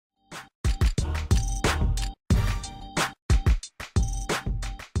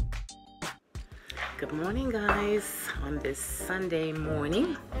Good morning, guys, on this Sunday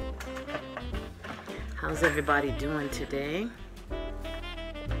morning. How's everybody doing today?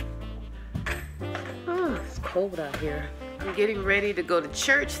 Oh, it's cold out here. I'm getting ready to go to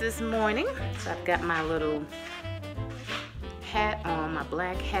church this morning. So I've got my little hat on, my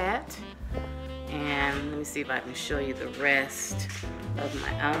black hat. And let me see if I can show you the rest of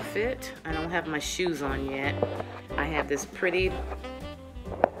my outfit. I don't have my shoes on yet. I have this pretty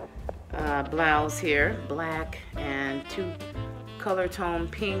blouse here, black and two color tone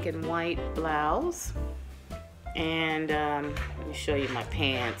pink and white blouse. And let me show you my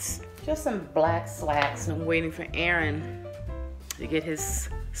pants. Just some black slacks. I'm waiting for Aaron to get his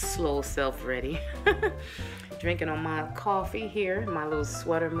slow self ready. Drinking on my coffee here, my little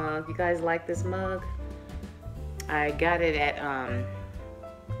sweater mug. You guys like this mug? I got it at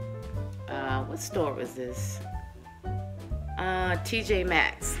what store was this? TJ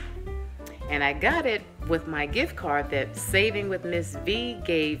Maxx. And I got it with my gift card that Saving with Miss V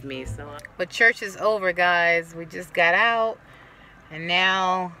gave me. But church is over, guys. We just got out and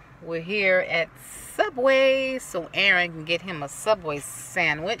now we're here at Subway so Aaron can get him a Subway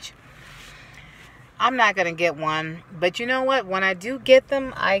sandwich. I'm not gonna get one, but you know what? When I do get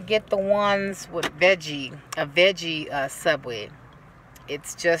them, I get the ones with a veggie Subway.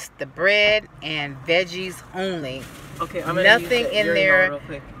 It's just the bread and veggies only. Okay, I'm gonna nothing in there,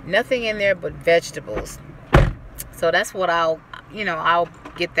 nothing in there but vegetables. So that's what I'll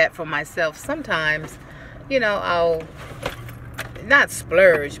get that for myself. Sometimes, I'll not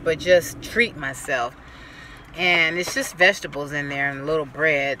splurge, but just treat myself. And it's just vegetables in there and a little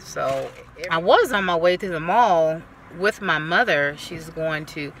bread. So I was on my way to the mall with my mother. She's going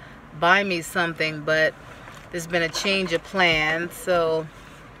to buy me something, but there's been a change of plans. So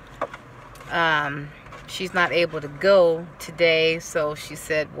she's not able to go today. So she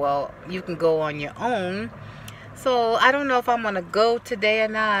said, well, you can go on your own. So I don't know if I'm going to go today or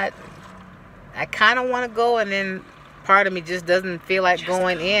not. I kind of want to go, and then part of me just doesn't feel like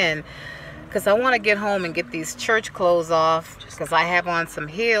going in. Because I want to get home and get these church clothes off. Because I have on some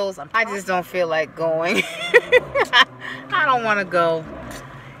heels. I just don't feel like going. I don't want to go.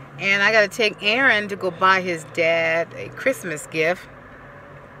 And I got to take Aaron to go buy his dad a Christmas gift.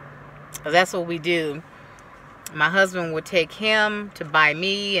 That's what we do. My husband would take him to buy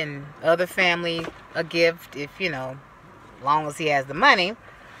me and other family a gift. If, as long as he has the money.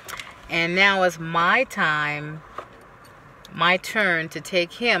 And now it's my time. My turn to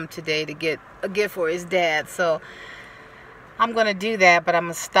take him today to get a gift for his dad. So I'm going to do that, but I'm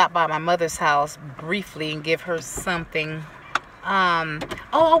going to stop by my mother's house briefly and give her something. Oh,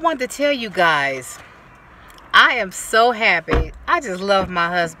 I wanted to tell you guys, I am so happy. I just love my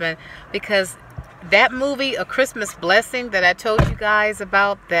husband because that movie, A Christmas Blessing, that I told you guys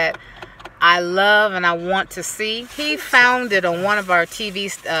about, that I love and I want to see, he found it on one of our TV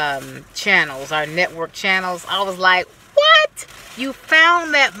channels, our network channels. I was like, what? You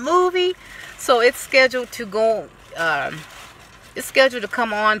found that movie? So it's scheduled to go, it's scheduled to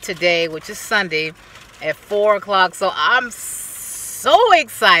come on today, which is Sunday at 4 o'clock. So I'm so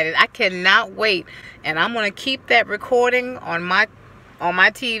excited. I cannot wait. And I'm going to keep that recording on my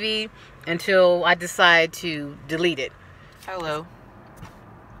TV until I decide to delete it. Hello.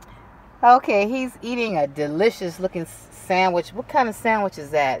 Okay, he's eating a delicious looking sandwich. What kind of sandwich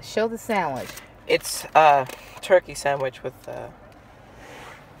is that? Show the sandwich. It's a turkey sandwich with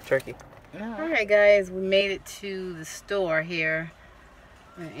turkey. Alright guys, we made it to the store here.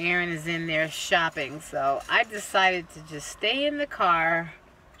 And Aaron is in there shopping. So I decided to just stay in the car.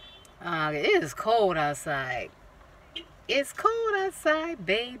 It is cold outside. It's cold outside,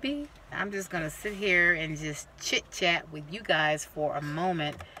 baby. I'm just going to sit here and just chit-chat with you guys for a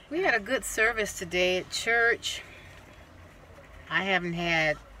moment. We had a good service today at church. I haven't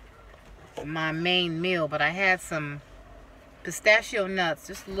had my main meal, but I had some pistachio nuts,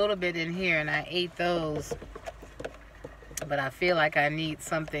 just a little bit in here, and I ate those. But I feel like I need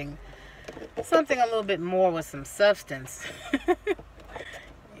something a little bit more with some substance.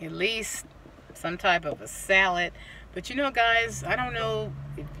 At least some type of a salad. But guys, I don't know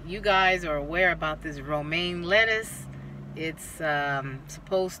if you guys are aware about this romaine lettuce. It's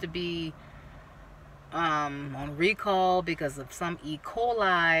supposed to be on recall because of some E.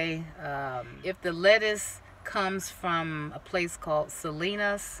 coli. If the lettuce comes from a place called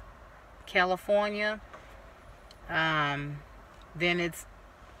Salinas, California, then it's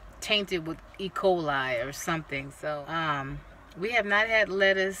tainted with E. coli or something. So we have not had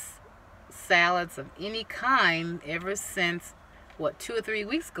lettuce salads of any kind ever since, what, 2 or 3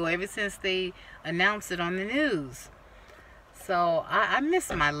 weeks ago, ever since they announced it on the news. So I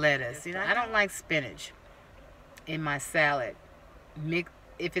miss my lettuce. You know, I don't like spinach in my salad.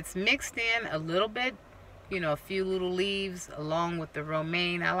 If it's mixed in a little bit, you know, a few little leaves along with the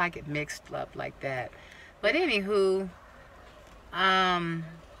romaine, I like it mixed up like that. But anywho, I'm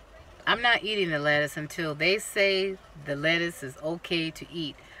not eating the lettuce until they say the lettuce is okay to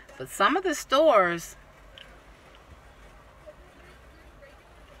eat. But some of the stores,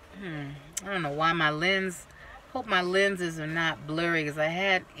 I don't know why my lens, hope my lenses are not blurry, because I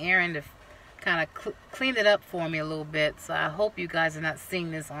had Aaron to kind of clean it up for me a little bit. So I hope you guys are not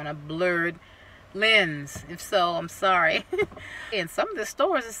seeing this on a blurred lens. If so, I'm sorry. And some of the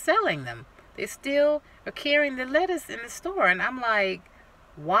stores are selling them. They still are carrying the lettuce in the store. And I'm like,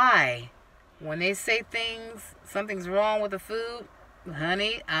 why? When they say something's wrong with the food,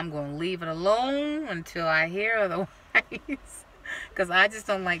 honey, I'm going to leave it alone until I hear otherwise. Because I just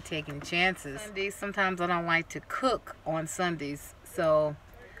don't like taking chances. Sundays, sometimes I don't like to cook on Sundays. So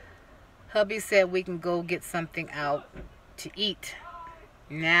hubby said we can go get something out to eat.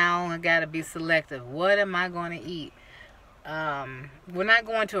 Now I got to be selective. What am I going to eat? We're not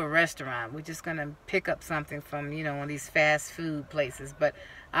going to a restaurant. We're just going to pick up something from, you know, one of these fast food places. But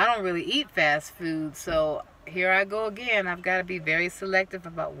I don't really eat fast food, so here I go again. I've got to be very selective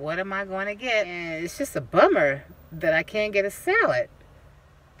about what am I going to get. And it's just a bummer that I can't get a salad,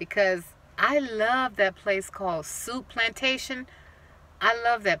 because I love that place called Soup Plantation. I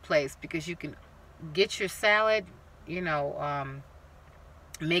love that place because you can get your salad, you know,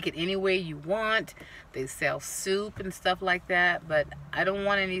 make it any way you want. They sell soup and stuff like that, but I don't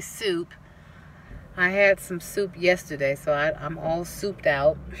want any soup. I had some soup yesterday, so I'm all souped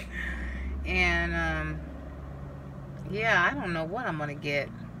out. And yeah, I don't know what I'm gonna get.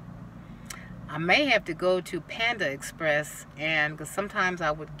 I may have to go to Panda Express, and because sometimes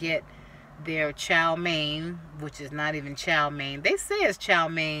I would get their chow mein, which is not even chow mein. They say it's chow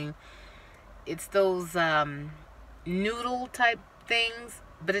mein. It's those noodle type things,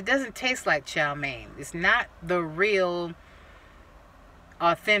 but it doesn't taste like chow mein. It's not the real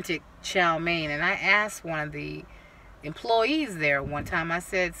authentic chow mein. And I asked one of the employees there one time, I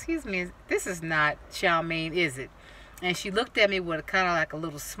said, excuse me, this is not chow mein, is it? And she looked at me with kind of like a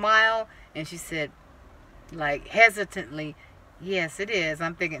little smile, and she said, like hesitantly, yes it is.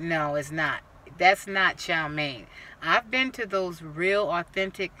 I'm thinking, no, it's not. That's not chow mein. I've been to those real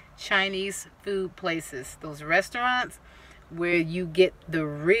authentic Chinese food places, those restaurants where you get the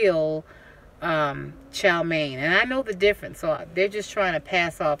real chow mein, and I know the difference. So they're just trying to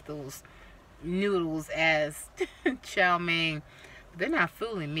pass off those noodles as chow mein. They're not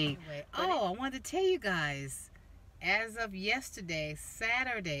fooling me. Oh, I wanted to tell you guys, as of yesterday,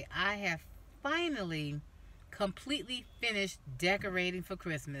 Saturday, I have finally completely finished decorating for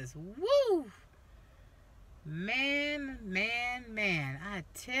Christmas. Woo! Man, I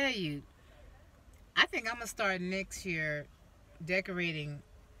tell you, I think I'm gonna start next year decorating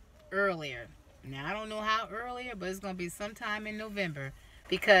earlier. Now I don't know how earlier, but it's gonna be sometime in November,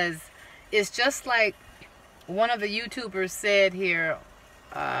 because it's just like one of the YouTubers said here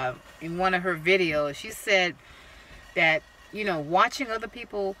in one of her videos. She said that, you know, watching other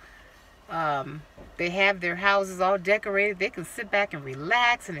people, they have their houses all decorated, they can sit back and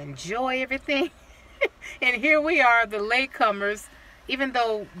relax and enjoy everything. And here we are, the latecomers. Even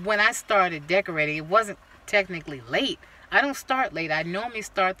though when I started decorating, it wasn't technically late. I don't start late. I normally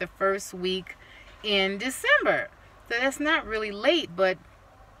start the first week in December. So that's not really late, but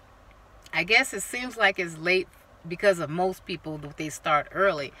I guess it seems like it's late because of most people, that they start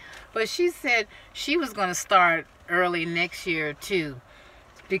early. But she said she was going to start early next year too,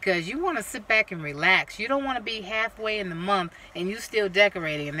 because you want to sit back and relax. You don't want to be halfway in the month and you still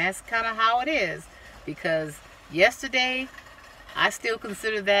decorating. And that's kind of how it is, because yesterday I still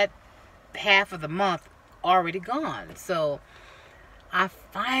consider that half of the month already gone. So I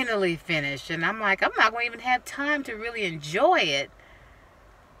finally finished, and I'm like, I'm not going to even have time to really enjoy it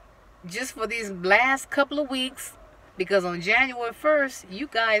just for these last couple of weeks, because on January 1st, you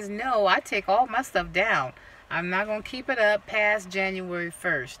guys know I take all my stuff down. I'm not going to keep it up past January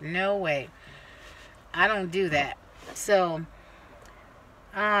 1st. No way. I don't do that. So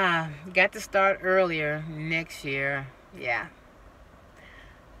got to start earlier next year. Yeah.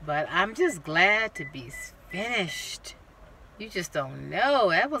 But I'm just glad to be finished. You just don't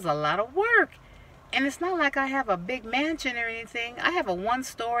know. That was a lot of work. And it's not like I have a big mansion or anything. I have a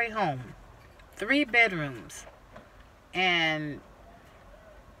one-story home, 3 bedrooms. And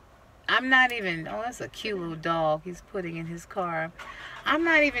I'm not even, oh, that's a cute little dog he's putting in his car. I'm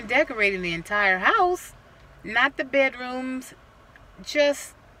not even decorating the entire house. Not the bedrooms.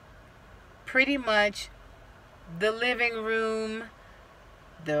 Just pretty much the living room,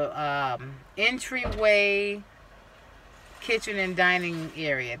 the entryway, kitchen and dining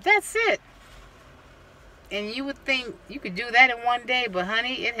area. That's it. And you would think you could do that in one day, but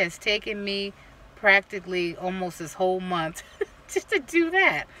honey, it has taken me practically almost this whole month just to do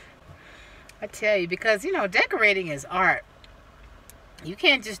that. I tell you, because you know, decorating is art. You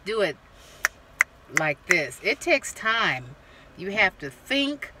can't just do it like this. It takes time. You have to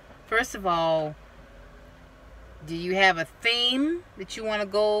think. First of all, do you have a theme that you want to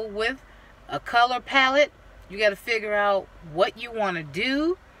go with? A color palette? You got to figure out what you want to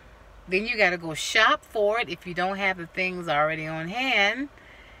do. Then you got to go shop for it if you don't have the things already on hand.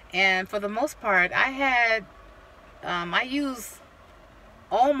 And for the most part, I use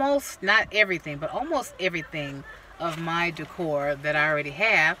almost, not everything, but almost everything of my decor that I already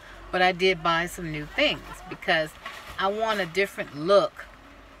have. But I did buy some new things because I want a different look.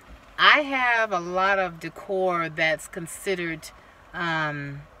 I have a lot of decor that's considered,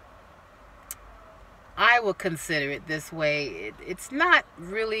 I would consider it this way. It's not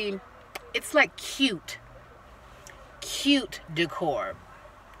really, it's like cute decor.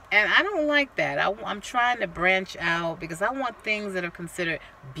 And I don't like that. I'm trying to branch out because I want things that are considered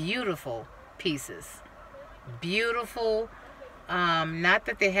beautiful pieces. Beautiful, not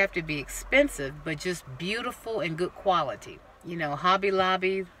that they have to be expensive, but just beautiful and good quality. You know, Hobby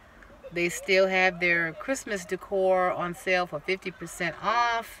Lobby, they still have their Christmas decor on sale for 50%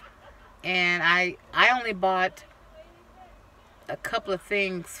 off. And I only bought a couple of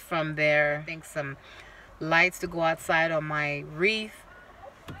things from there. I think some lights to go outside on my wreath.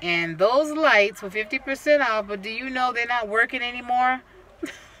 And those lights were 50% off, but do you know they're not working anymore?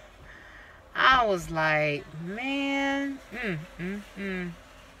 I was like, man.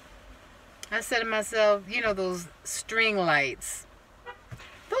 I said to myself, you know, those string lights.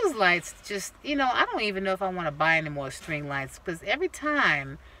 Those lights just, you know, I don't even know if I want to buy any more string lights. Because every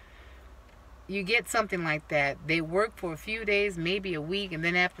time you get something like that, they work for a few days, maybe a week, and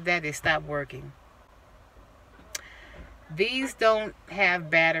then after that they stop working. These don't have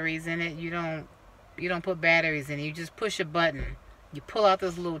batteries in it. You don't put batteries in it. You just push a button. You pull out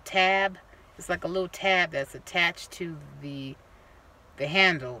this little tab. It's like a little tab that's attached to the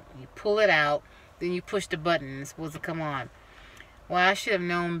handle. You pull it out, then you push the button and it's supposed to come on. Well, I should have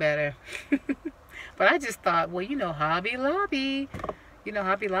known better. But I just thought, well, you know, Hobby Lobby. You know,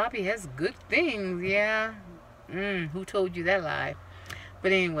 Hobby Lobby has good things, yeah. Who told you that lie?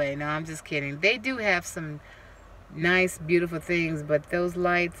 But anyway, no, I'm just kidding. They do have some nice, beautiful things, but those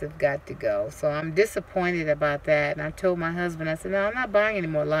lights have got to go. So I'm disappointed about that. And I told my husband, I said, no, I'm not buying any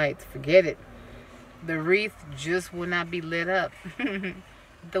more lights. Forget it. The wreath just will not be lit up.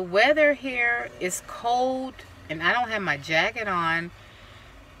 The weather here is cold, and I don't have my jacket on.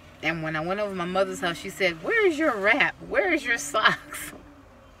 And when I went over to my mother's house, she said, where's your wrap? Where's your socks?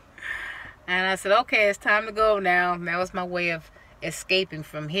 And I said, okay, it's time to go now. And that was my way of escaping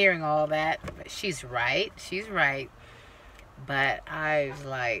from hearing all that. But she's right. She's right. But I was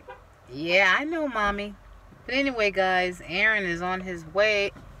like, yeah, I know, Mommy. But anyway, guys, Aaron is on his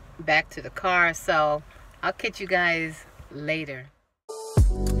way back to the car. So I'll catch you guys later.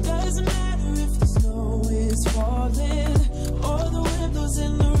 Doesn't matter if the snow is falling or the windows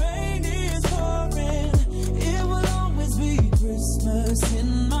in the rain is pouring. It will always be Christmas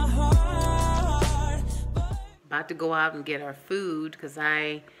in my heart. About to go out and get our food because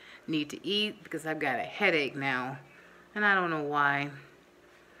I need to eat because I've got a headache now. And I don't know why.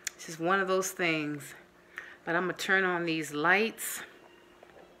 It's just one of those things. But I'm going to turn on these lights.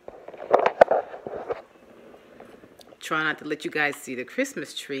 Try not to let you guys see the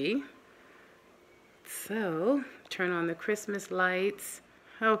Christmas tree. So, turn on the Christmas lights.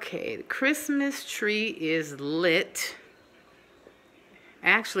 Okay, the Christmas tree is lit.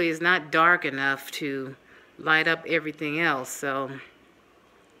 Actually, it's not dark enough to light up everything else, so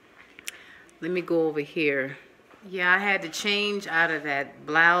let me go over here. Yeah, I had to change out of that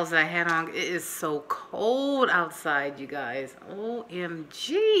blouse I had on. It is so cold outside, you guys.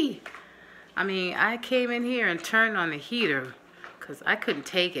 OMG. I mean, I came in here and turned on the heater because I couldn't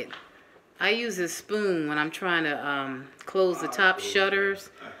take it. I use this spoon when I'm trying to close the top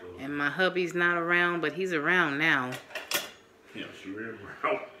shutters, and my hubby's not around, but he's around now. Yes, you're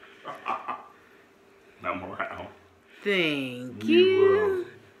around. I'm around. Thank you.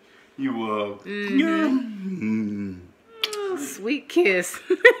 Oh, sweet kiss.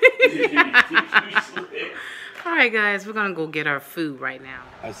 All right, guys, we're gonna go get our food right now.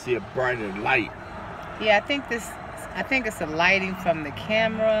 I see a brighter light. Yeah, I think it's the lighting from the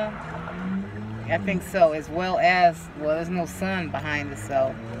camera. I think so, as well as, well, there's no sun behind us,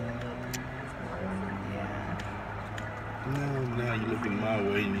 so yeah. No, you looking my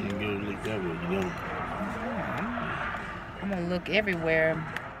way and you go look that way. You know. I'm gonna look everywhere.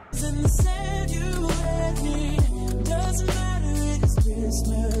 And said you had me. Doesn't matter, it's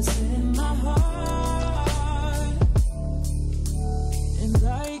Christmas in my heart. And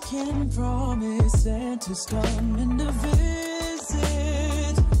I can promise Santa's coming to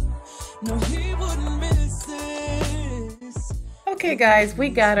visit. No, he wouldn't miss this. Okay guys, we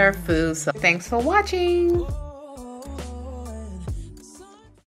got our food, so thanks for watching.